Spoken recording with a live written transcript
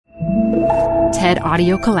TED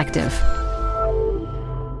Audio Collective.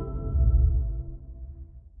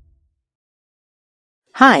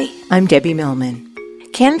 Hi, I'm Debbie Millman.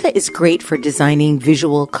 Canva is great for designing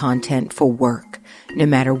visual content for work, no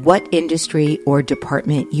matter what industry or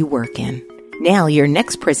department you work in. Nail your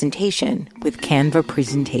next presentation with Canva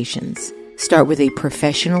Presentations. Start with a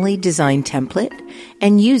professionally designed template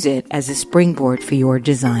and use it as a springboard for your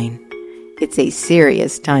design. It's a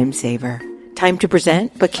serious time saver. Time to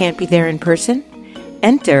present but can't be there in person?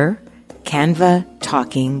 Enter Canva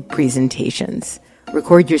Talking Presentations.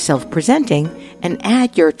 Record yourself presenting and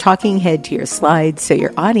add your talking head to your slides so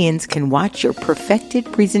your audience can watch your perfected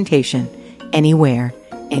presentation anywhere,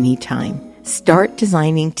 anytime. Start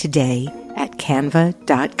designing today at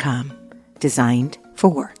canva.com. Designed for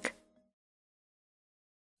work.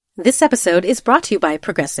 This episode is brought to you by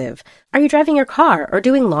Progressive. Are you driving your car or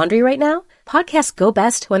doing laundry right now? Podcasts go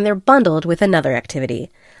best when they're bundled with another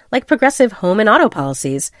activity. Like Progressive home and auto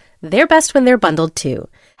policies, they're best when they're bundled too.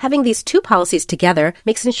 Having these two policies together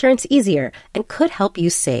makes insurance easier and could help you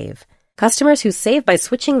save. Customers who save by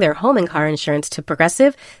switching their home and car insurance to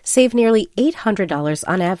Progressive save nearly $800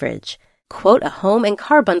 on average. Quote a home and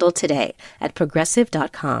car bundle today at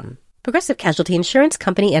Progressive.com. Progressive Casualty Insurance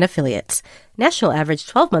Company and Affiliates. National average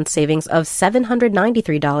 12-month savings of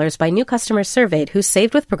 $793 by new customers surveyed who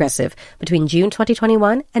saved with Progressive between June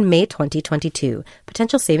 2021 and May 2022.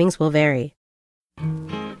 Potential savings will vary.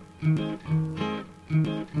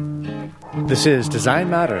 This is Design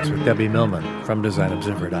Matters with Debbie Millman from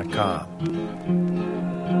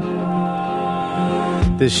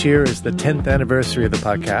DesignObserver.com. This year is the 10th anniversary of the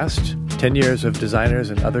podcast. 10 years of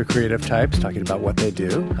designers and other creative types talking about what they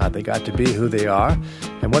do, how they got to be who they are,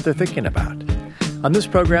 and what they're thinking about. On this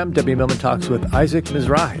program, Debbie Millman talks with Isaac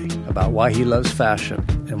Mizrahi about why he loves fashion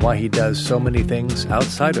and why he does so many things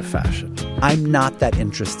outside of fashion. I'm not that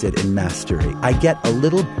interested in mastery. I get a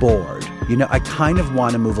little bored. I kind of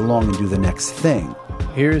want to move along and do the next thing.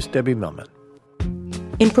 Here's Debbie Millman.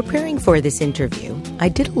 In preparing for this interview, I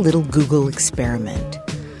did a little Google experiment.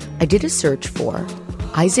 I did a search for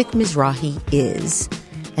Isaac Mizrahi is,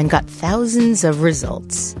 and got thousands of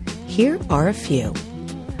results. Here are a few.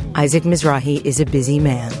 Isaac Mizrahi is a busy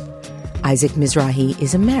man. Isaac Mizrahi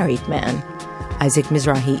is a married man. Isaac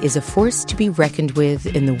Mizrahi is a force to be reckoned with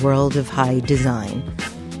in the world of high design.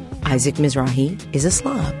 Isaac Mizrahi is a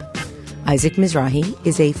slob. Isaac Mizrahi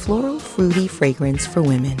is a floral, fruity fragrance for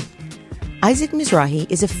women. Isaac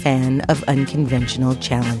Mizrahi is a fan of unconventional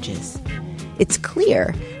challenges. It's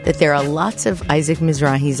clear that there are lots of Isaac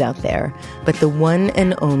Mizrahis out there, but the one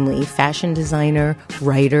and only fashion designer,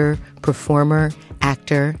 writer, performer,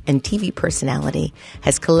 actor, and TV personality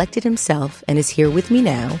has collected himself and is here with me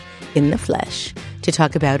now, in the flesh, to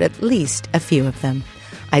talk about at least a few of them.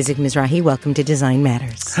 Isaac Mizrahi, welcome to Design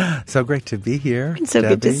Matters. So great to be here. It's so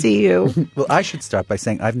good to see you. Well, I should start by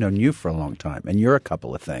saying I've known you for a long time, and you're a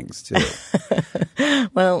couple of things, too.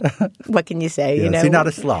 Well, what can you say? Yeah, so you're not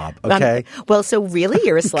a slob, okay? So really,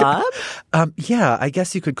 you're a slob? Yeah, I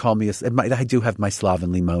guess you could call me I do have my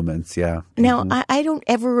slovenly moments, yeah. Now, I don't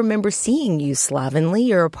ever remember seeing you slovenly.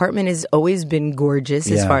 Your apartment has always been gorgeous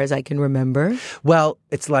as far as I can remember. Well,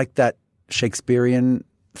 it's like that Shakespearean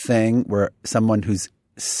thing where someone who's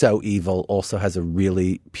so evil also has a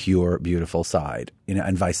really pure, beautiful side,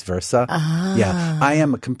 and vice versa. Ah. Yeah. I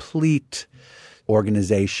am a complete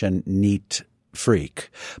organization, neat freak.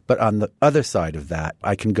 But on the other side of that,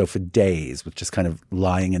 I can go for days with just kind of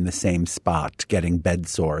lying in the same spot, getting bed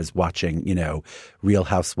sores, watching, Real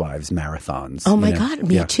Housewives marathons. Oh, my God.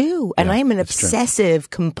 Me too. And I am an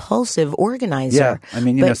obsessive, compulsive organizer. Yeah. I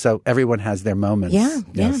mean, so everyone has their moments. Yeah.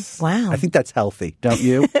 Yes. Yeah. Wow. I think that's healthy, don't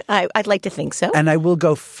you? I'd like to think so. And I will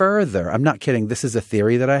go further. I'm not kidding. This is a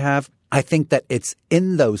theory that I have. I think that it's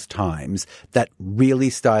in those times that really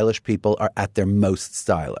stylish people are at their most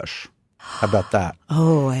stylish. How about that?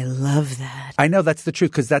 Oh, I love that. I know that's the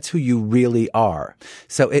truth because that's who you really are.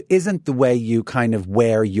 So it isn't the way you kind of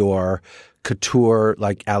wear your couture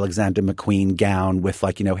like Alexander McQueen gown with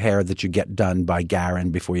hair that you get done by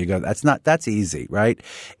Garin before you go. That's easy, right?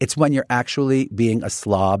 It's when you're actually being a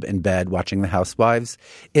slob in bed watching The Housewives.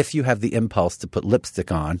 If you have the impulse to put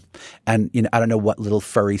lipstick on and, I don't know what little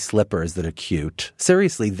furry slippers that are cute.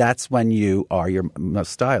 Seriously, that's when you are your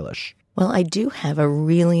most stylish. Well, I do have a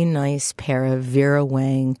really nice pair of Vera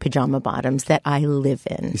Wang pajama bottoms that I live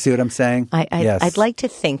in. You see what I'm saying? Yes. I'd like to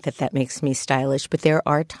think that makes me stylish, but there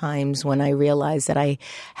are times when I realize that I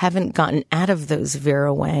haven't gotten out of those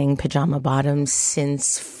Vera Wang pajama bottoms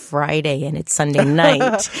since Friday and it's Sunday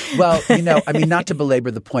night. Well, not to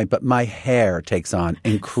belabor the point, but my hair takes on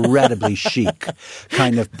incredibly chic,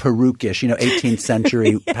 kind of perukish, 18th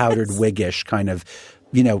century powdered wiggish kind of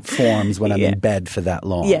forms when I'm in bed for that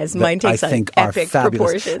long. Yes, mine takes I think on are epic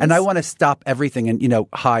fabulous. proportions. And I want to stop everything and,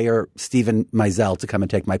 hire Stephen Meisel to come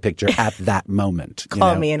and take my picture at that moment.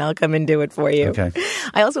 Call me and I'll come and do it for you. Okay.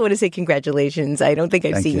 I also want to say congratulations. I don't think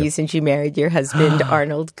I've seen you since you married your husband,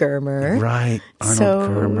 Arnold Germer. Right, Arnold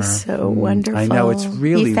Germer. So wonderful. I know, it's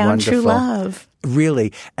really you found wonderful. True love.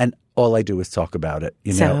 Really. And all I do is talk about it,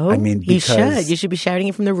 So, because you should be shouting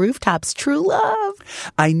it from the rooftops. True love.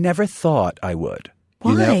 I never thought I would.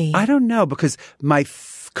 Why? I don't know, because my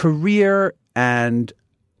career and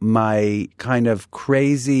my kind of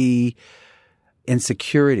crazy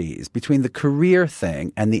insecurities between the career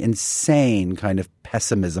thing and the insane kind of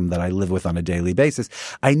pessimism that I live with on a daily basis,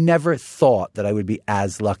 I never thought that I would be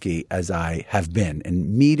as lucky as I have been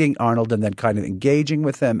in meeting Arnold and then kind of engaging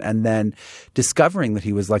with him and then discovering that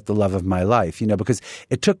he was like the love of my life, because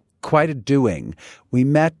it took quite a doing. We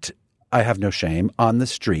met, I have no shame, on the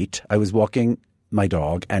street. I was walking my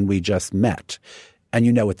dog, and we just met. And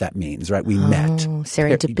you know what that means, right? We met.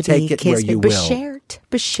 Serendipity. Take it where you will.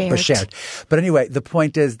 Beshert. But anyway, the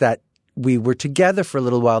point is that we were together for a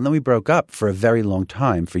little while, and then we broke up for a very long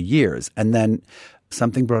time, for years. And then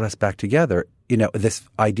something brought us back together, this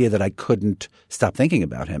idea that I couldn't stop thinking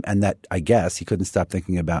about him, and that I guess he couldn't stop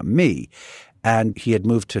thinking about me. And he had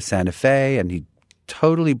moved to Santa Fe, and he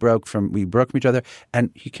totally broke from each other,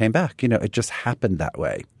 and he came back. It just happened that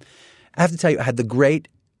way. I have to tell you, I had the great,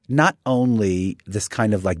 not only this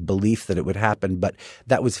kind of like belief that it would happen, but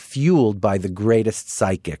that was fueled by the greatest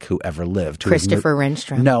psychic who ever lived. Christopher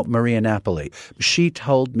Renstrom. No, Maria Napoli. She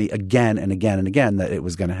told me again and again and again that it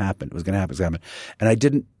was going to happen. It was going to happen. And I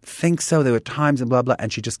didn't think so. There were times and blah, blah.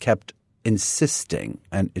 And she just kept insisting.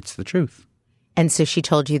 And it's the truth. And so she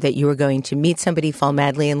told you that you were going to meet somebody, fall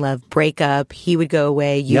madly in love, break up, he would go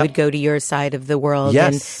away, you would go to your side of the world,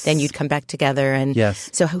 and then you'd come back together. And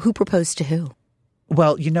so who proposed to who?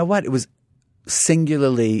 Well, you know what? It was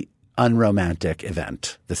singularly unromantic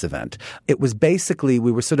this event. It was basically,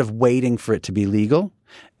 we were sort of waiting for it to be legal.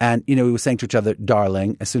 And, we were saying to each other,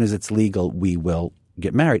 darling, as soon as it's legal, we will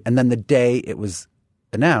get married. And then the day it was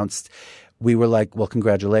announced, we were like, well,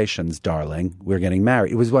 congratulations, darling. We're getting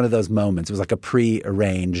married. It was one of those moments. It was like a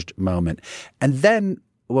pre-arranged moment. And then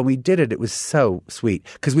when we did it, it was so sweet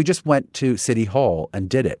because we just went to City Hall and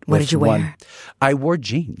did it. What did you wear? I wore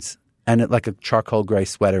jeans and like a charcoal gray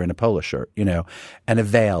sweater and a polo shirt, and a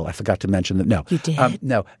veil. I forgot to mention that. No. You did?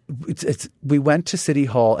 No. We went to City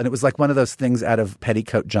Hall, and it was like one of those things out of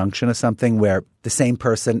Petticoat Junction or something where the same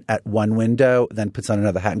person at one window then puts on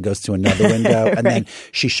another hat and goes to another window, and then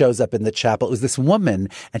she shows up in the chapel. It was this woman,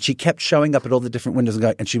 and she kept showing up at all the different windows,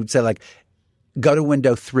 and she would say like, go to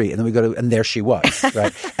window 3. And then we go to, and there she was,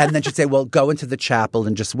 right? And then she'd say, well, go into the chapel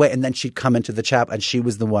and just wait. And then she'd come into the chapel, and she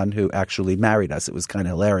was the one who actually married us. It was kind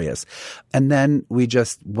of hilarious. And then we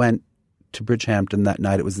just went to Bridgehampton that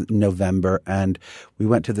night. It was November, and we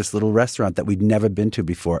went to this little restaurant that we'd never been to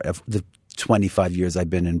before. The 25 years I've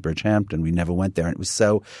been in Bridgehampton, we never went there. And it was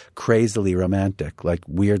so crazily romantic, like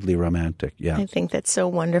weirdly romantic. Yeah. I think that's so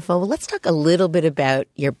wonderful. Well, let's talk a little bit about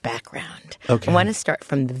your background. Okay. I want to start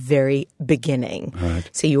from the very beginning. Right.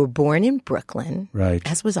 So you were born in Brooklyn, right?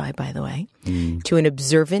 As was I, by the way, to an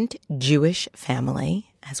observant Jewish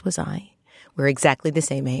family, as was I. We're exactly the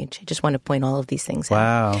same age. I just want to point all of these things out.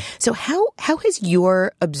 Wow. So how has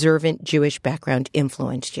your observant Jewish background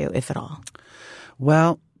influenced you, if at all?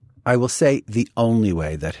 Well, I will say the only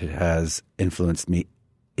way that it has influenced me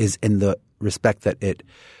is in the respect that it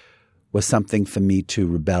was something for me to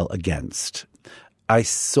rebel against. I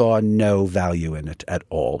saw no value in it at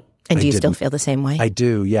all. And do you still feel the same way? I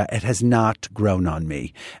do, yeah. It has not grown on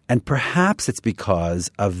me. And perhaps it's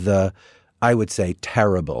because of the, I would say,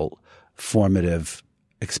 terrible formative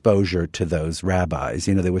exposure to those rabbis.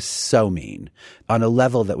 They were so mean on a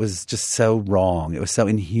level that was just so wrong. It was so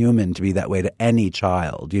inhuman to be that way to any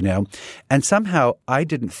child, And somehow I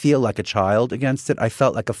didn't feel like a child against it. I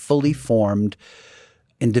felt like a fully formed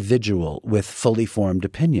individual with fully formed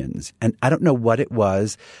opinions. And I don't know what it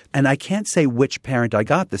was. And I can't say which parent I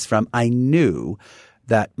got this from. I knew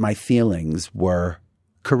that my feelings were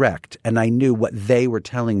correct. And I knew what they were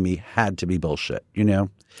telling me had to be bullshit,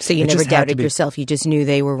 So you never doubted yourself. You just knew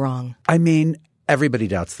they were wrong. I mean, everybody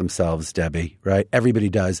doubts themselves, Debbie, right? Everybody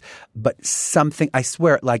does. But something, I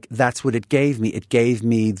swear, like that's what it gave me. It gave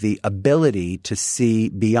me the ability to see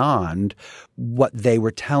beyond what they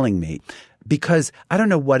were telling me. Because I don't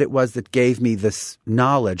know what it was that gave me this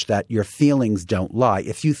knowledge that your feelings don't lie.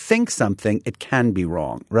 If you think something, it can be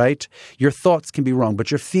wrong, right? Your thoughts can be wrong,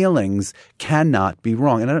 but your feelings cannot be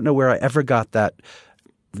wrong. And I don't know where I ever got that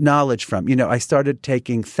knowledge from. You know, I started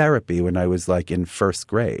taking therapy when I was like in first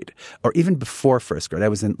grade, or even before first grade. I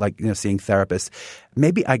was in like, seeing therapists.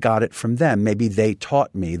 Maybe I got it from them. Maybe they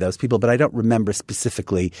taught me, those people, but I don't remember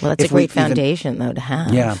specifically. Well, that's a great foundation, though, to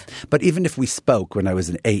have. Yeah. But even if we spoke when I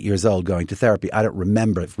was 8 years old going to therapy, I don't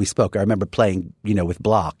remember if we spoke. I remember playing, with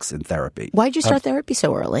blocks in therapy. Why'd you start therapy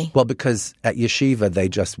so early? Well, because at yeshiva, they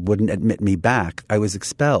just wouldn't admit me back. I was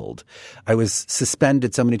expelled. I was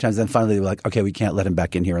suspended so many times. Then finally, they were like, okay, we can't let him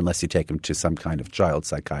back in here unless you take him to some kind of child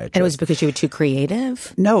psychiatrist. And it was because you were too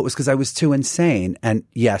creative? No, it was because I was too insane and,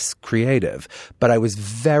 yes, creative. But I was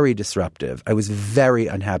very disruptive. I was very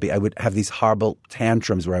unhappy. I would have these horrible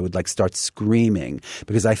tantrums where I would like start screaming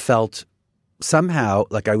because I felt somehow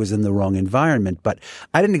like I was in the wrong environment, but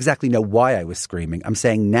I didn't exactly know why I was screaming. I'm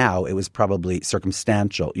saying now it was probably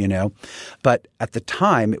circumstantial, but at the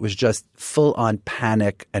time it was just full on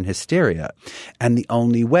panic and hysteria. And the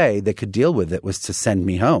only way they could deal with it was to send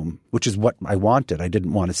me home, which is what I wanted. I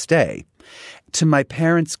didn't want to stay. To my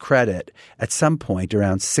parents' credit, at some point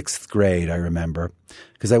around 6th grade, I remember,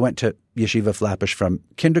 because I went to Yeshiva Flatbush from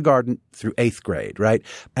kindergarten through 8th grade, right?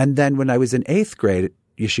 And then when I was in 8th grade,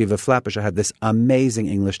 Yeshiva Flatbush, I had this amazing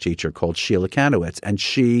English teacher called Sheila Kanowitz, and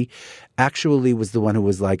she actually was the one who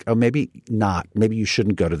was like, oh, maybe not. Maybe you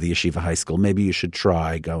shouldn't go to the Yeshiva High School. Maybe you should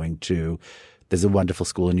try going to – there's a wonderful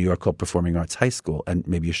school in New York called Performing Arts High School, and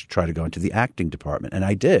maybe you should try to go into the acting department. And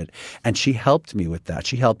I did. And she helped me with that.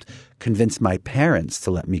 She helped convince my parents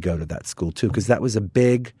to let me go to that school too, because that was a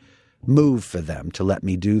big – move for them to let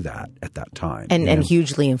me do that at that time. And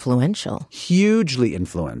hugely influential. Hugely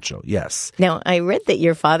influential, yes. Now, I read that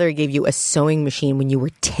your father gave you a sewing machine when you were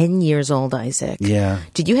 10 years old, Isaac. Yeah.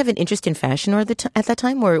 Did you have an interest in fashion at that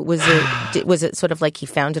time, or was it sort of like he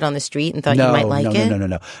found it on the street and thought you might like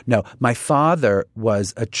it? No. My father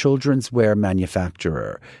was a children's wear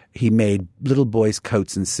manufacturer. He made little boys'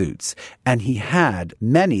 coats and suits. And he had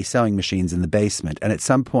many sewing machines in the basement. And at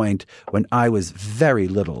some point, when I was very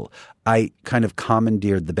little, I kind of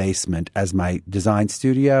commandeered the basement as my design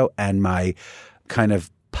studio and my kind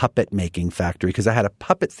of puppet making factory, because I had a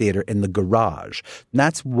puppet theater in the garage. And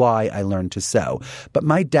that's why I learned to sew. But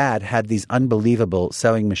my dad had these unbelievable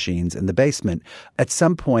sewing machines in the basement. At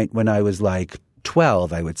some point when I was like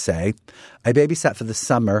 12, I would say, I babysat for the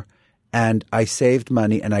summer. And I saved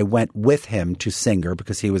money and I went with him to Singer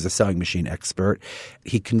because he was a sewing machine expert.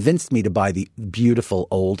 He convinced me to buy the beautiful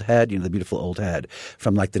old head, the beautiful old head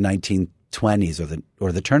from like the 1920s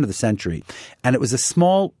or the turn of the century. And it was a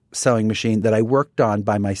small sewing machine that I worked on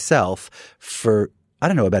by myself for, I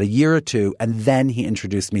don't know, about a year or two. And then he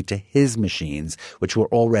introduced me to his machines, which were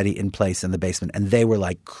already in place in the basement. And they were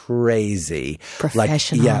like crazy.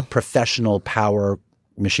 Professional. Professional power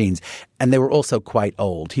machines. And they were also quite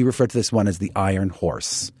old. He referred to this one as the Iron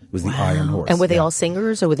Horse. It was the Iron Horse. And were they all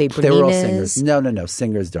singers or were they Berninas? They were all singers. No.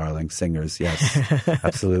 Singers, darling. Singers, yes.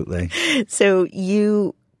 Absolutely. So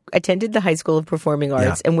you attended the High School of Performing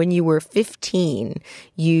Arts, and when you were 15,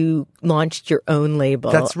 you launched your own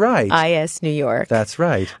label. That's right. IS New York. That's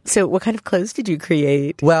right. So what kind of clothes did you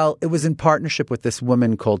create? Well, it was in partnership with this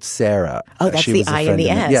woman called Sarah. Oh, that's the I and the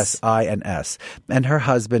S. Yes, I and S. And her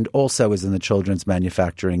husband also was in the children's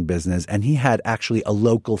manufacturing business, and he had actually a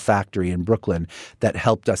local factory in Brooklyn that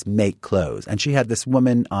helped us make clothes. And she had this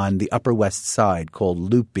woman on the Upper West Side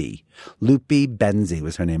called Lupi. Lupi Benzi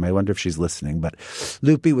was her name. I wonder if she's listening. But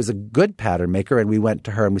Lupi was a good pattern maker, and we went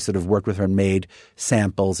to her and we sort of worked with her and made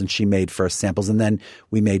samples, and she made first samples. And then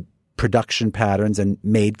we made production patterns and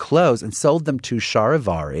made clothes and sold them to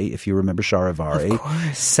Charivari, if you remember Charivari. Of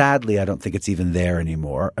course. Sadly, I don't think it's even there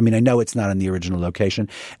anymore. I mean, I know it's not in the original location.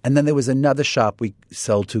 And then there was another shop we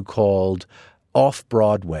sold to called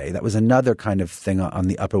Off-Broadway. That was another kind of thing on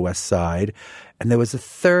the Upper West Side. And there was a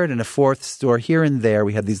third and a fourth store here and there.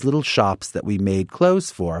 We had these little shops that we made clothes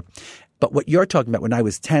for. But what you're talking about, when I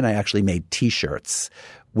was 10, I actually made T-shirts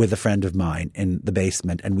with a friend of mine in the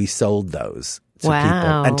basement, and we sold those to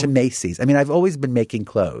people and to Macy's. I mean, I've always been making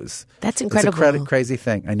clothes. That's incredible. It's a crazy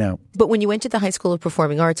thing. I know. But when you went to the High School of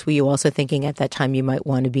Performing Arts, were you also thinking at that time you might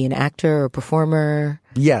want to be an actor or performer?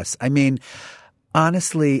 Yes. I mean,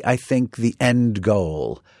 honestly, I think the end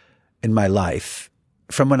goal in my life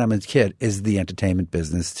from when I'm a kid is the entertainment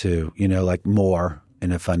business too, like more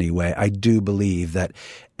in a funny way. I do believe that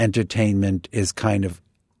entertainment is kind of,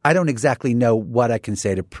 I don't exactly know what I can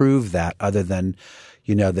say to prove that other than,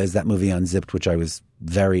 there's that movie Unzipped, which I was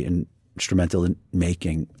very instrumental in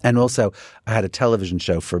making. And also I had a television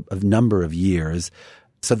show for a number of years.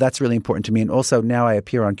 So that's really important to me. And also now I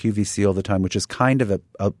appear on QVC all the time, which is kind of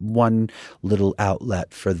a one little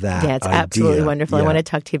outlet for that. Yeah, it's idea. absolutely wonderful. Yeah. I want to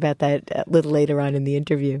talk to you about that a little later on in the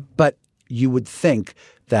interview. But you would think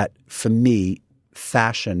that for me,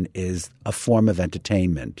 fashion is a form of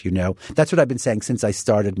entertainment, That's what I've been saying since I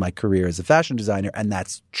started my career as a fashion designer, and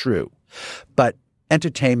that's true. But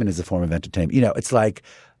entertainment is a form of entertainment. It's like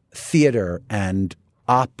theater and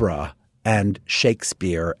opera and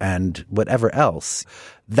Shakespeare and whatever else.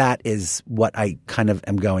 That is what I kind of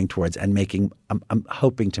am going towards and making. I'm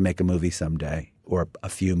hoping to make a movie someday or a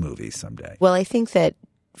few movies someday. Well, I think that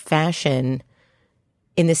fashion,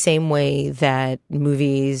 in the same way that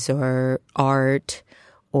movies or art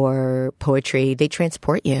or poetry, they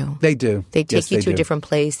transport you. They do. They take you to a different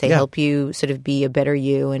place. They help you sort of be a better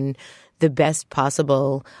you. And the best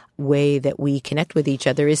possible way that we connect with each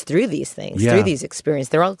other is through these things, through these experiences.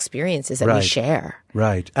 They're all experiences that we share.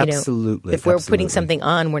 Right. Absolutely. If we're putting something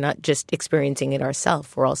on, we're not just experiencing it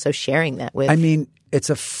ourselves. We're also sharing that with. I mean,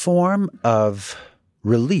 it's a form of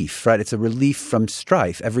relief, right? It's a relief from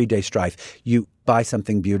strife, everyday strife. You buy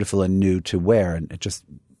something beautiful and new to wear, and it just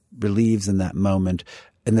relieves in that moment.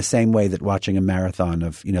 In the same way that watching a marathon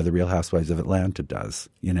of, the Real Housewives of Atlanta does,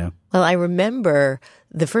 Well, I remember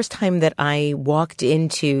the first time that I walked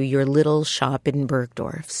into your little shop in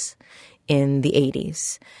Bergdorf's in the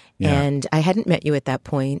 80s. Yeah. And I hadn't met you at that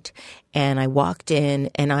point. And I walked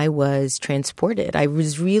in and I was transported. I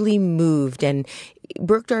was really moved. And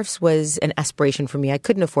Bergdorf's was an aspiration for me. I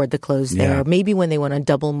couldn't afford the clothes there. Maybe when they went on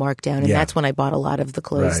double markdown. And that's when I bought a lot of the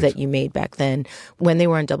clothes that you made back then, when they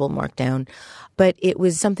were on double markdown. But it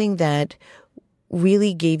was something that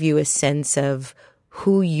really gave you a sense of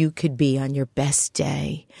who you could be on your best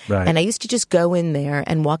day. Right. And I used to just go in there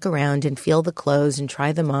and walk around and feel the clothes and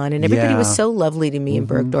try them on. And everybody was so lovely to me in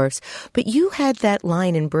Bergdorf's. But you had that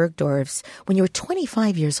line in Bergdorf's when you were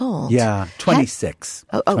 25 years old. Yeah, 26.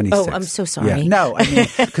 26. Oh, I'm so sorry. Yeah. No, I mean,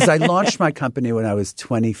 because I launched my company when I was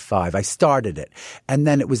 25. I started it. And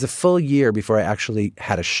then it was a full year before I actually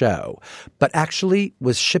had a show. But actually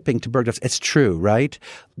was shipping to Bergdorf's. It's true, right?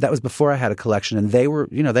 That was before I had a collection. And they were,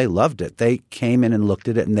 they loved it. They came in and looked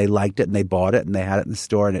at it and they liked it and they bought it and they had it in the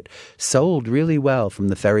store and it sold really well from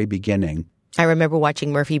the very beginning. I remember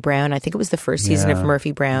watching Murphy Brown. I think it was the first season of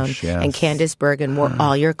Murphy Brown. And Candace Bergen wore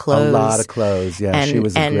all your clothes. A lot of clothes, yeah. And, she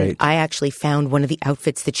was great. And I actually found one of the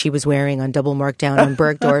outfits that she was wearing on double markdown on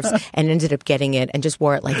Bergdorf's and ended up getting it and just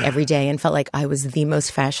wore it like every day and felt like I was the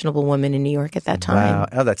most fashionable woman in New York at that time. Wow.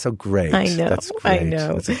 Oh, that's so great. I know. That's great. I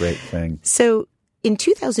know. That's a great thing. So in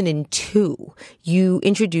 2002, you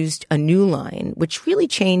introduced a new line, which really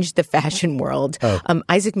changed the fashion world.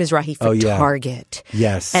 Isaac Mizrahi for Target.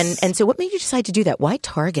 Yes. And so what made you decide to do that? Why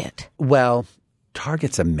Target? Well,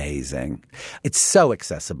 Target's amazing. It's so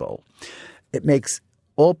accessible. It makes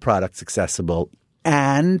all products accessible,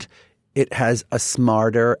 and it has a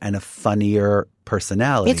smarter and a funnier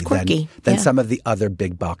personality it's quirky. than some of the other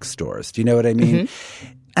big box stores. Do you know what I mean? Mm-hmm.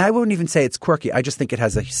 And I wouldn't even say it's quirky. I just think it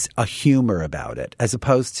has a humor about it, as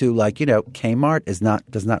opposed to Kmart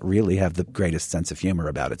does not really have the greatest sense of humor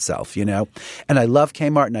about itself, And I love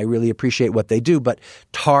Kmart and I really appreciate what they do, but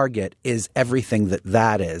Target is everything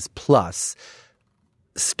that is, plus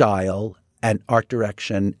style and art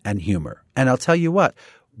direction and humor. And I'll tell you what,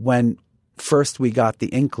 when first we got the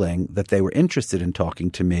inkling that they were interested in talking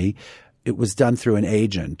to me, it was done through an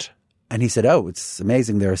agent. And he said, it's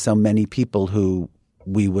amazing. There are so many people who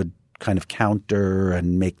we would kind of counter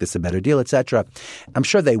and make this a better deal, etc. I'm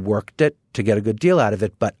sure they worked it to get a good deal out of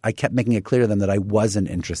it, but I kept making it clear to them that I wasn't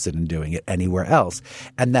interested in doing it anywhere else,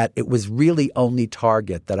 and that it was really only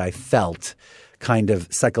Target that I felt kind of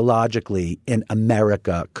psychologically in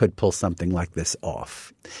America could pull something like this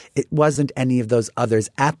off. It wasn't any of those others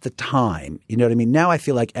at the time. You know what I mean? Now I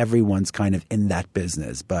feel like everyone's kind of in that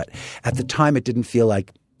business, but at the time it didn't feel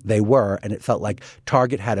like they were, and it felt like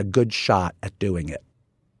Target had a good shot at doing it.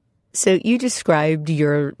 So you described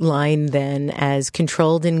your line then as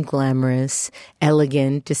controlled and glamorous,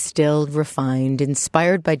 elegant, distilled, refined,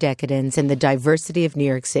 inspired by decadence and the diversity of New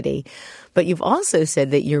York City. But you've also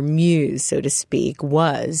said that your muse, so to speak,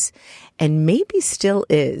 was, and maybe still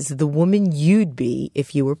is, the woman you'd be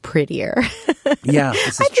if you were prettier. Yeah, this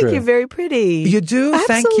is I true. think you're very pretty. You do? Absolutely.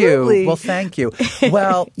 Thank you. Well, thank you.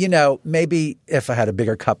 Well, maybe if I had a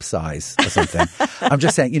bigger cup size or something. I'm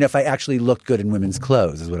just saying, if I actually looked good in women's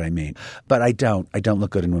clothes is what I mean. But I don't. I don't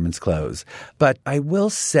look good in women's clothes. But I will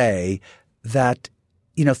say that,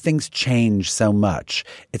 things change so much.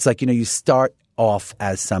 It's like, you start off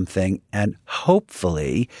as something and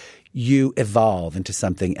hopefully you evolve into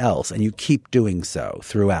something else and you keep doing so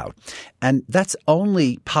throughout. And that's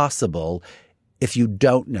only possible if you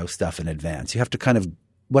don't know stuff in advance. You have to kind of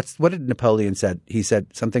what did Napoleon said? He said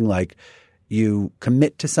something like, you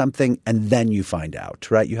commit to something and then you find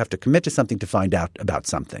out, right? You have to commit to something to find out about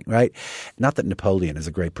something, right? Not that Napoleon is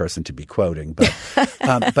a great person to be quoting, but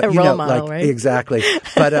a role model, right? Exactly.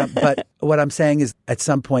 But what I'm saying is, at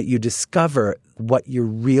some point you discover what you're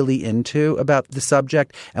really into about the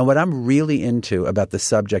subject, and what I'm really into about the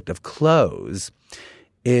subject of clothes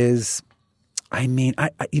is,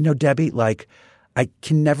 Debbie, I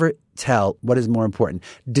can never tell what is more important.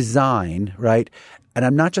 Design, right? And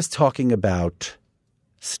I'm not just talking about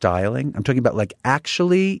styling. I'm talking about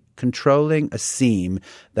actually controlling a seam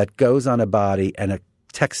that goes on a body and a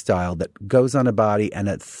textile that goes on a body and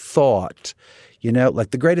a thought.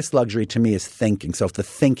 The greatest luxury to me is thinking. So if the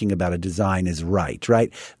thinking about a design is right?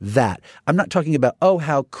 That. I'm not talking about, oh,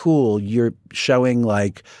 how cool you're showing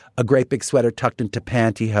a great big sweater tucked into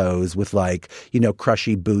pantyhose with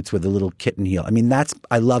crushy boots with a little kitten heel.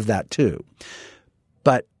 I love that too.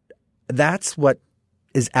 But that's what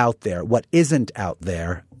is out there. What isn't out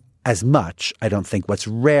there as much, I don't think. What's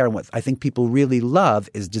rare and what I think people really love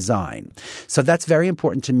is design. So that's very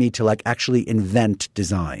important to me to actually invent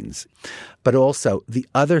designs. But also the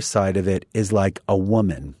other side of it is a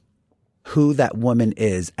woman, who that woman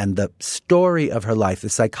is and the story of her life, the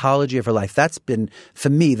psychology of her life. That's been, for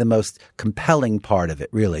me, the most compelling part of it,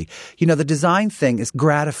 really. The design thing is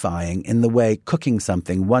gratifying in the way cooking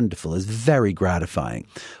something wonderful is very gratifying.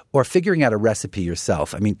 Or figuring out a recipe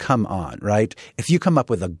yourself. Come on, right? If you come up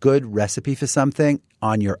with a good recipe for something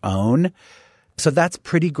on your own, so that's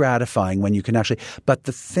pretty gratifying when you can actually – but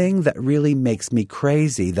the thing that really makes me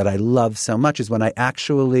crazy that I love so much is when I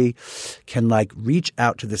actually can reach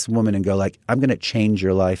out to this woman and go I'm going to change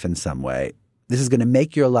your life in some way. This is going to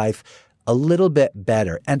make your life a little bit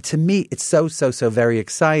better. And to me, it's so very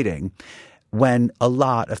exciting when a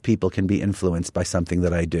lot of people can be influenced by something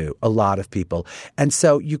that I do, a lot of people. And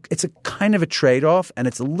so it's a kind of a trade-off, and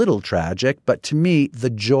it's a little tragic, but to me, the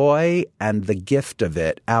joy and the gift of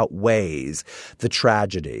it outweighs the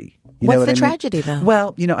tragedy. What's the tragedy, though?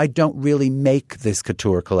 Well, I don't really make this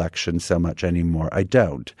couture collection so much anymore. I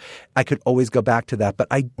don't. I could always go back to that, but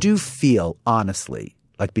I do feel, honestly,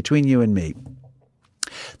 between you and me,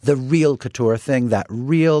 the real couture thing, that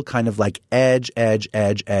real kind of edge,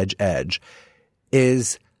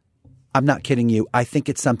 is, I'm not kidding you, I think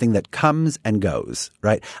it's something that comes and goes,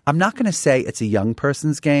 right? I'm not going to say it's a young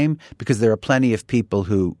person's game, because there are plenty of people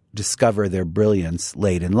who discover their brilliance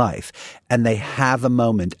late in life and they have a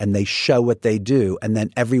moment and they show what they do and then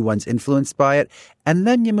everyone's influenced by it and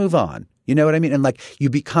then you move on. You know what I mean? And you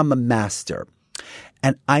become a master.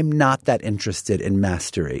 And I'm not that interested in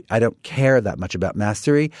mastery. I don't care that much about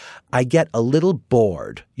mastery. I get a little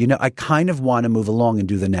bored. I kind of want to move along and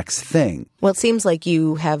do the next thing. Well, it seems like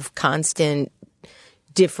you have constant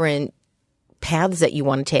different paths that you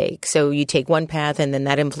want to take. So you take one path and then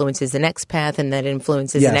that influences the next path and that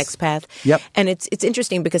influences the next path. Yep. And it's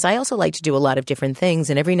interesting because I also like to do a lot of different things.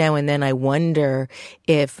 And every now and then I wonder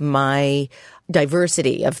if my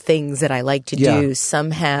diversity of things that I like to do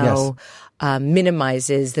somehow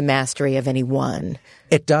minimizes the mastery of any one.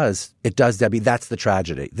 It does. It does, Debbie. That's the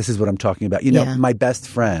tragedy. This is what I'm talking about. My best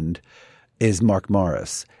friend is Mark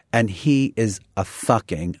Morris, and he is a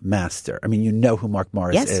fucking master. You know who Mark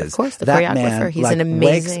Morris is. Yes, of course, the that choreographer. Man, he's an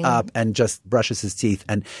amazing. Wakes up and just brushes his teeth,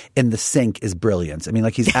 and in the sink is brilliance.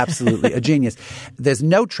 He's absolutely a genius. There's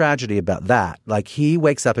no tragedy about that. He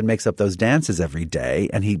wakes up and makes up those dances every day,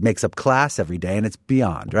 and he makes up class every day, and it's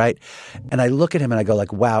beyond, right? And I look at him and I go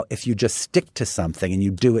wow, if you just stick to something and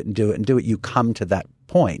you do it and do it and do it, you come to that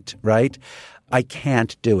point, right? I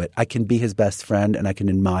can't do it. I can be his best friend and I can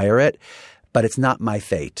admire it, but it's not my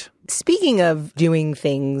fate. Speaking of doing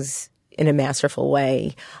things in a masterful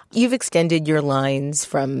way, you've extended your lines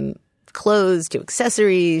from clothes to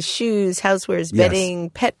accessories, shoes, housewares, bedding,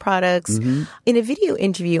 pet products. Mm-hmm. In a video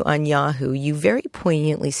interview on Yahoo, you very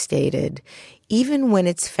poignantly stated, even when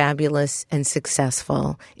it's fabulous and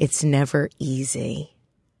successful, it's never easy.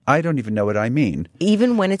 I don't even know what I mean.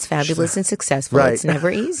 Even when it's fabulous and successful, Right. it's never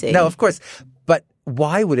easy. No, of course. But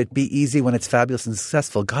why would it be easy when it's fabulous and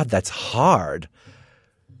successful? God, that's hard.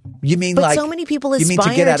 You mean But like so many people you aspire mean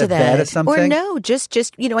to get out to of bed that. or something? Or no, just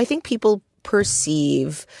I think people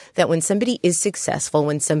perceive that when somebody is successful,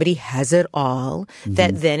 when somebody has it all,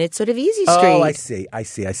 that then it's sort of easy street. Oh, I see.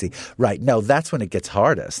 Right. No, that's when it gets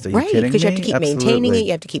hardest. Are you kidding me? Because you have to keep maintaining it,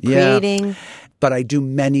 you have to keep creating. But I do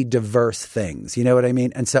many diverse things. You know what I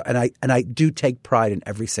mean? And so, and I do take pride in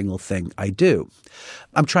every single thing I do.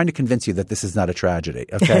 I'm trying to convince you that this is not a tragedy.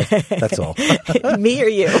 Okay, that's all. Me or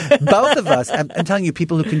you? Both of us. I'm telling you,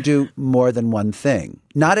 people who can do more than one thing,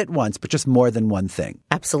 not at once, but just more than one thing.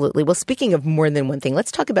 Absolutely. Well, speaking of more than one thing,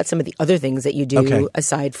 let's talk about some of the other things that you do Okay.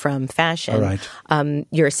 aside from fashion. All right.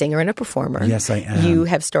 You're a singer and a performer. Yes, I am. You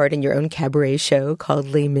have starred in your own cabaret show called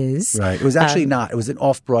Les Mis. Right. It was actually not. It was an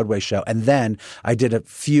off-Broadway show. And then I did a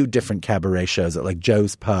few different cabaret shows at like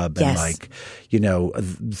Joe's Pub and Yes. like, a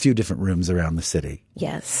few different rooms around the city.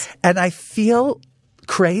 Yes. And I feel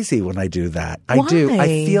crazy when I do that. I do. I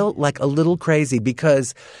Why? feel like a little crazy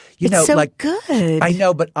because, It's so like good. I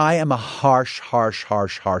know, but I am a harsh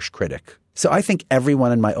critic. So I think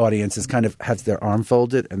everyone in my audience is kind of has their arm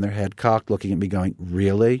folded and their head cocked looking at me going,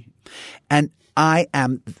 really? And I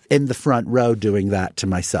am in the front row doing that to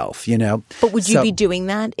myself, But would you So- be doing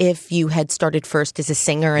that if you had started first as a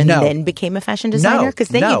singer and No. then became a fashion designer? Because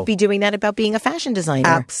then No. you'd be doing that about being a fashion designer.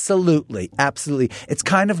 Absolutely. It's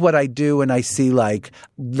kind of what I do when I see like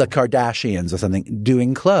the Kardashians or something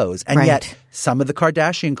doing clothes. And Right. yet some of the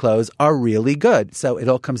Kardashian clothes are really good. So it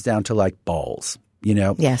all comes down to like balls,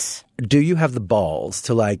 Yes. Do you have the balls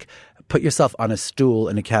to like put yourself on a stool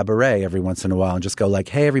in a cabaret every once in a while and just go like,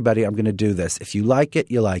 hey, everybody, I'm going to do this. If you like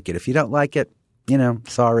it, you like it. If you don't like it,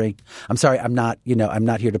 sorry. I'm sorry. I'm not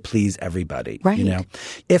here to please everybody. Right.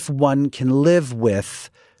 If one can live with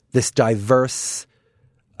this diverse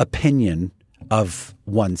opinion of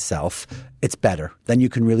oneself, it's better. Then you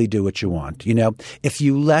can really do what you want. If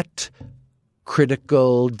you let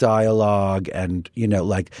critical dialogue and,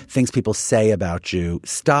 like things people say about you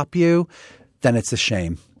stop you, then it's a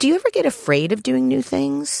shame. Do you ever get afraid of doing new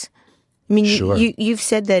things? I mean, Sure. you've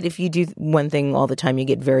said that if you do one thing all the time, you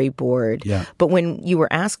get very bored. Yeah. But when you were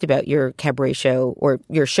asked about your cabaret show or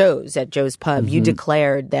your shows at Joe's Pub, you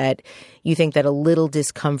declared that you think that a little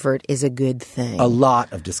discomfort is a good thing. A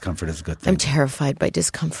lot of discomfort is a good thing. I'm terrified by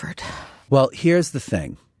discomfort. Well, here's the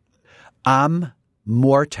thing. I'm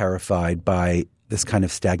more terrified by this kind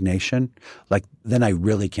of stagnation. Like, then I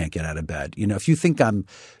really can't get out of bed. If you think I'm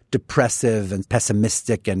depressive and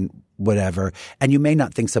pessimistic and whatever, and you may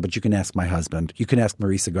not think so, but you can ask my husband. You can ask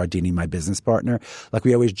Marisa Gardini, my business partner. Like,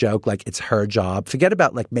 we always joke, like, it's her job. Forget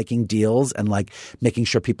about like making deals and like making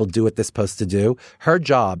sure people do what they're supposed to do. Her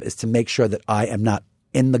job is to make sure that I am not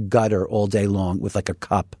in the gutter all day long with like a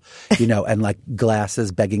cup, and like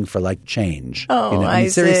glasses begging for like change. Oh, I mean,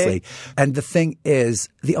 Isaac. seriously. And the thing is,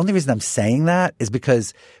 the only reason I'm saying that is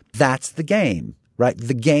because that's the game, right?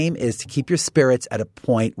 The game is to keep your spirits at a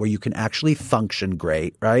point where you can actually function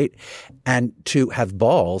great, right? And to have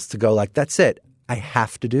balls to go like, that's it. I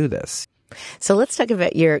have to do this. So let's talk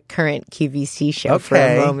about your current QVC show for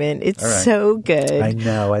Okay. a moment. It's All right. so good. I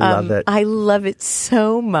know. I love it. I love it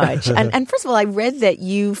so much. and first of all, I read that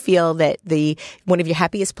you feel that one of your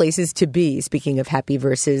happiest places to be, speaking of happy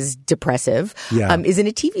versus depressive, Yeah. is in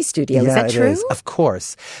a TV studio. Is that it true? is. Of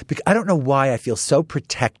course. Because I don't know why I feel so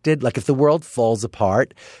protected. Like if the world falls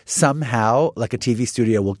apart, somehow like a TV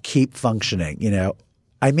studio will keep functioning,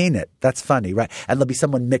 I mean it. That's funny, right? And there'll be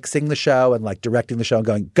someone mixing the show and like directing the show and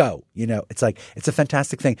going, go, it's like, it's a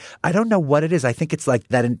fantastic thing. I don't know what it is. I think it's like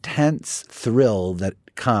that intense thrill that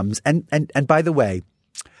comes. And by the way,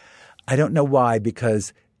 I don't know why,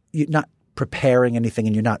 because you're not preparing anything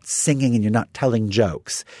and you're not singing and you're not telling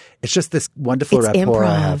jokes. It's just this wonderful It's rapport improv.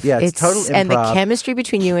 I have. Yeah, it's total improv. And the chemistry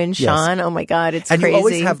between you and Sean, oh my God, it's and crazy. you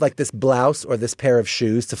always have like this blouse or this pair of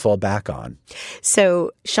shoes to fall back on.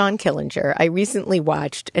 So, Sean Killinger, I recently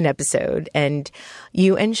watched an episode and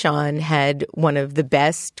you and Sean had one of the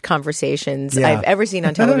best conversations Yeah. I've ever seen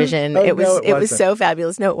on television. Oh, it was no, it it was wasn't. so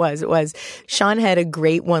fabulous. No, it was. Sean had a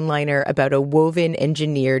great one-liner about a woven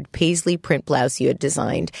engineered paisley print blouse you had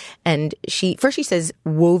designed. And she says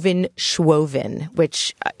woven schwoven,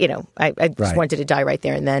 which, I just Right. wanted to die right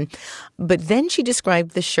there and then. But then she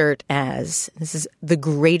described the shirt as, this is the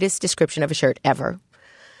greatest description of a shirt ever.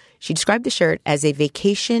 She described the shirt as a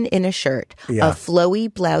vacation in a shirt, Yeah. a flowy,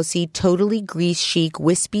 blousy, totally grease chic,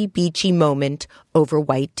 wispy, beachy moment over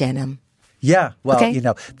white denim. Yeah, well, Okay. you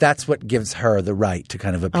know, that's what gives her the right to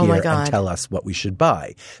kind of appear my and God. tell us what we should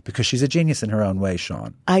buy, because she's a genius in her own way,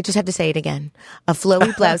 Sean. I just have to say it again. A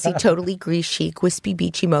flowy, blousy, totally grease chic, wispy,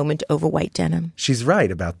 beachy moment over white denim. She's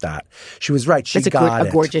right about that. She was right. She That's got a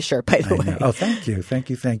it. gorgeous shirt, by the I way. know. Oh, thank you. Thank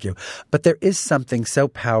you. Thank you. But there is something so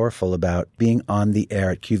powerful about being on the air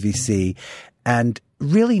at QVC and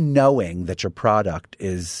really knowing that your product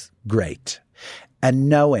is great and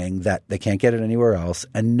knowing that they can't get it anywhere else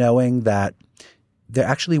and knowing that they're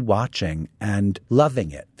actually watching and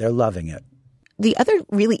loving it. They're loving it. The other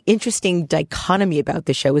really interesting dichotomy about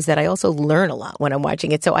the show is that I also learn a lot when I'm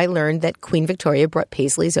watching it. So I learned that Queen Victoria brought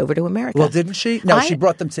Paisleys over to America. Well, didn't she? No, she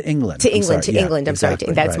brought them to England. To England. I'm sorry. I'm sorry.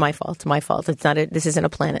 Exactly, That's right. my fault. It's my fault. This isn't a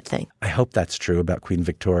planet thing. I hope that's true about Queen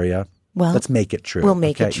Victoria. Well, let's make it true. We'll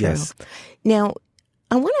make it Okay, true. Yes. Now,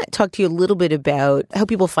 I want to talk to you a little bit about how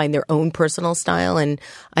people find their own personal style. And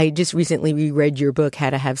I just recently reread your book, How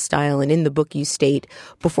to Have Style. And in the book, you state,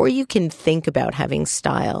 before you can think about having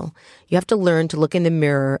style, you have to learn to look in the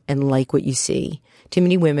mirror and like what you see. Too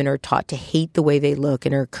many women are taught to hate the way they look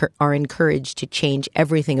and are encouraged to change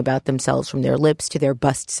everything about themselves from their lips to their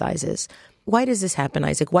bust sizes. Why does this happen,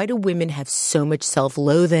 Isaac? Why do women have so much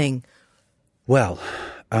self-loathing? Well,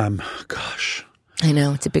 gosh. I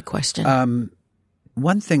know, it's a big question.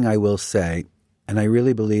 One thing I will say, and I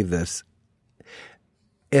really believe this,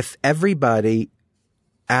 if everybody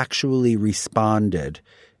actually responded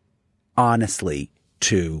honestly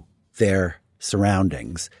to their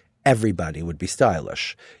surroundings, everybody would be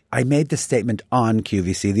stylish. I made this statement on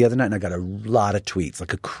QVC the other night, and I got a lot of tweets,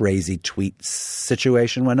 like a crazy tweet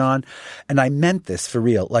situation went on. And I meant this for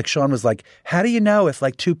real. Like Sean was like, how do you know if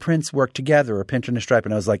like two prints work together or a pinch and a stripe?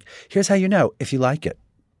 And I was like, here's how you know, if you like it.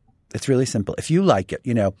 It's really simple. If you like it,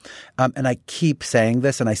 you know, and I keep saying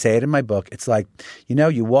this and I say it in my book, it's like, you know,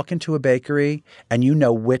 you walk into a bakery and you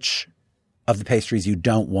know which of the pastries you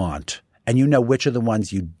don't want and you know which are the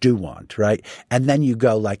ones you do want, right? And then you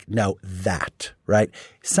go like, no, that, right?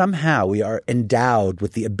 Somehow we are endowed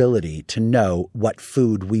with the ability to know what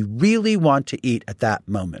food we really want to eat at that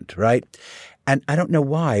moment, right? And I don't know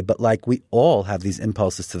why, but like we all have these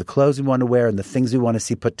impulses to the clothes we want to wear and the things we want to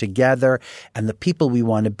see put together and the people we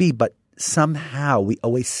want to be. But somehow we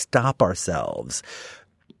always stop ourselves.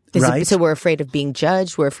 Right? So we're afraid of being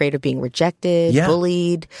judged. We're afraid of being rejected,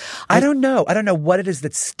 bullied. I don't know. I don't know what it is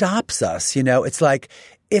that stops us. You know, it's like,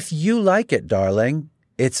 if you like it, darling,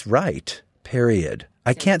 it's right, period.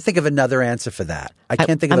 I can't think of another answer for that. I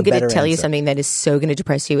can't think of a better answer. I'm going to tell you something that is so going to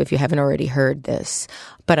depress you if you haven't already heard this.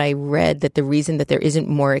 But I read that the reason that there isn't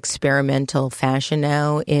more experimental fashion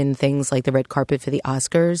now in things like the red carpet for the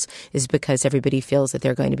Oscars is because everybody feels that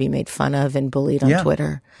they're going to be made fun of and bullied on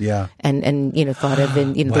Twitter. Yeah. And you know, thought of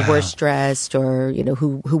in, you know, the worst dressed or, you know,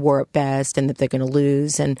 who wore it best and that they're going to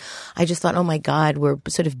lose. And I just thought, oh my God, we're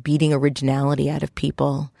sort of beating originality out of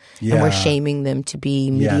people. Yeah. And we're shaming them to be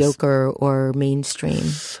mediocre or mainstream.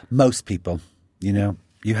 Most people, you know,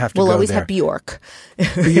 you have to we'll go always there. have Bjork.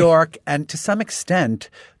 Bjork, and to some extent,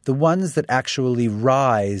 the ones that actually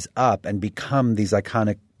rise up and become these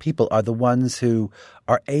iconic people are the ones who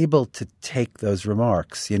are able to take those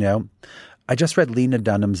remarks, you know. I just read Lena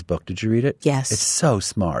Dunham's book. Did you read it? Yes. It's so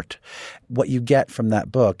smart. What you get from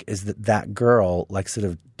that book is that girl like sort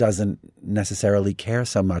of doesn't necessarily care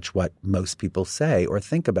so much what most people say or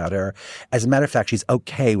think about her. As a matter of fact, she's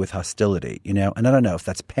okay with hostility, you know. And I don't know if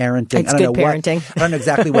that's parenting. It's I don't good know parenting. I don't know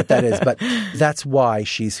exactly what that is, but that's why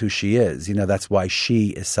she's who she is. You know, that's why she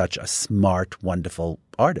is such a smart, wonderful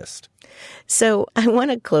artist. So I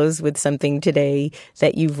want to close with something today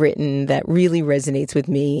that you've written that really resonates with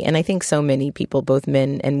me. And I think so many people, both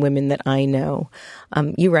men and women that I know.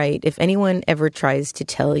 You write, if anyone ever tries to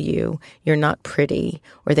tell you you're not pretty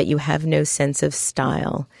or that you have no sense of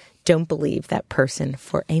style, don't believe that person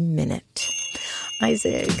for a minute.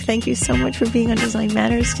 Isaac, thank you so much for being on Design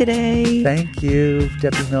Matters today. Thank you,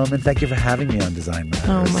 Debbie Millman. Thank you for having me on Design Matters.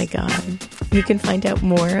 Oh, my God. You can find out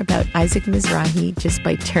more about Isaac Mizrahi just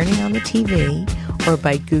by turning on the TV or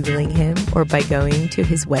by Googling him or by going to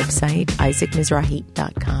his website,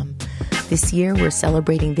 isaacmizrahi.com. This year, we're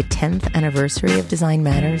celebrating the 10th anniversary of Design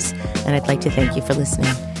Matters, and I'd like to thank you for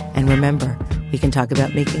listening. And remember, we can talk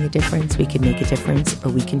about making a difference, we can make a difference, or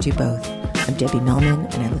we can do both. I'm Debbie Millman,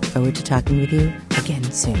 and I look forward to talking with you again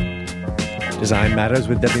soon. Design Matters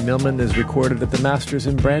with Debbie Millman is recorded at the Masters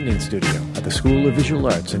in Branding Studio at the School of Visual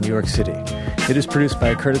Arts in New York City. It is produced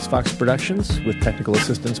by Curtis Fox Productions with technical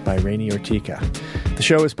assistance by Rainey Ortica. The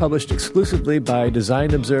show is published exclusively by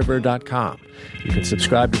DesignObserver.com. You can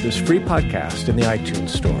subscribe to this free podcast in the iTunes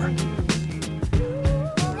Store.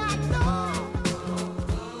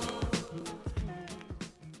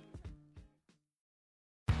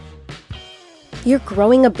 You're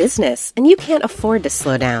growing a business, and you can't afford to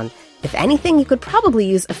slow down. If anything, you could probably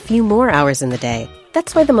use a few more hours in the day.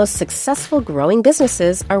 That's why the most successful growing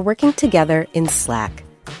businesses are working together in Slack.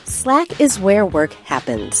 Slack is where work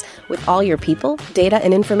happens, with all your people, data,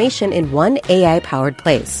 and information in one AI-powered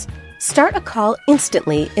place. Start a call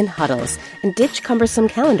instantly in huddles and ditch cumbersome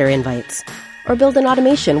calendar invites. Or build an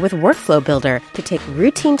automation with Workflow Builder to take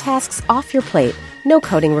routine tasks off your plate, no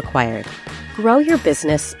coding required. Grow your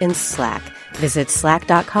business in Slack. Visit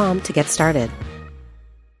slack.com to get started.